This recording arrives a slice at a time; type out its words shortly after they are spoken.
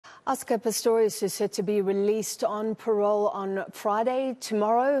Oscar Pistorius is set to be released on parole on Friday.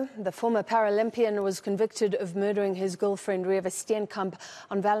 Tomorrow, the former Paralympian was convicted of murdering his girlfriend Reeva Steenkamp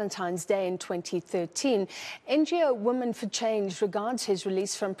on Valentine's Day in 2013. NGO Women for Change regards his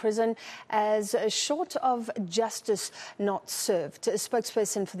release from prison as short of justice not served. A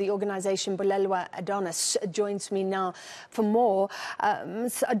spokesperson for the organisation Bulelwa Adonis joins me now for more.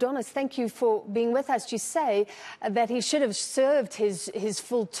 Ms. Adonis, thank you for being with us. You say that he should have served his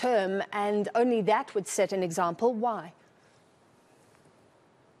full term, and only that would set an example. Why?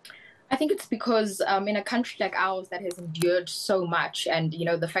 I think it's because in a country like ours that has endured so much, and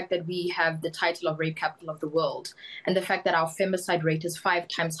the fact that we have the title of rape capital of the world, and the fact that our femicide rate is 5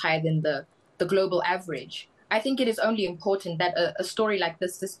 times higher than the global average, I think it is only important that a story like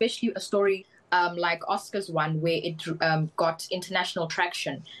this, especially a story like Oscar's one, where it got international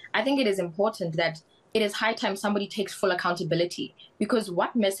traction, I think it is important that it is high time somebody takes full accountability. Because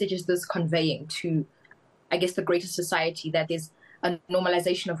what message is this conveying to, I guess, the greater society, that there's a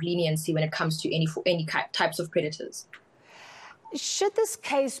normalization of leniency when it comes to any types of predators? Should this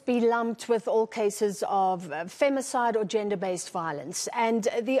case be lumped with all cases of femicide or gender-based violence? And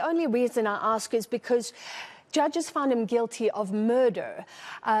the only reason I ask is because judges found him guilty of murder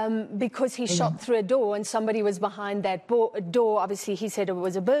because he shot through a door and somebody was behind that door. Obviously, he said it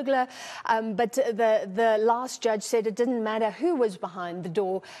was a burglar, but the last judge said it didn't matter who was behind the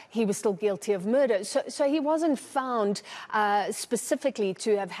door, he was still guilty of murder. So he wasn't found specifically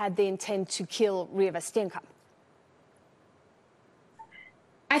to have had the intent to kill Reeva Steenkamp.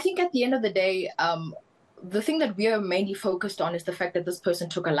 I think at the end of the day, the thing that we are mainly focused on is the fact that this person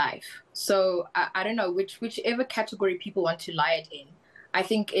took a life. So I don't know whichever category people want to lie it in. I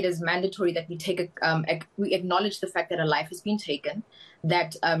think it is mandatory that we acknowledge the fact that a life has been taken,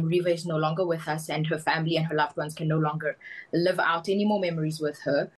 that Reeva is no longer with us, and her family and her loved ones can no longer live out any more memories with her.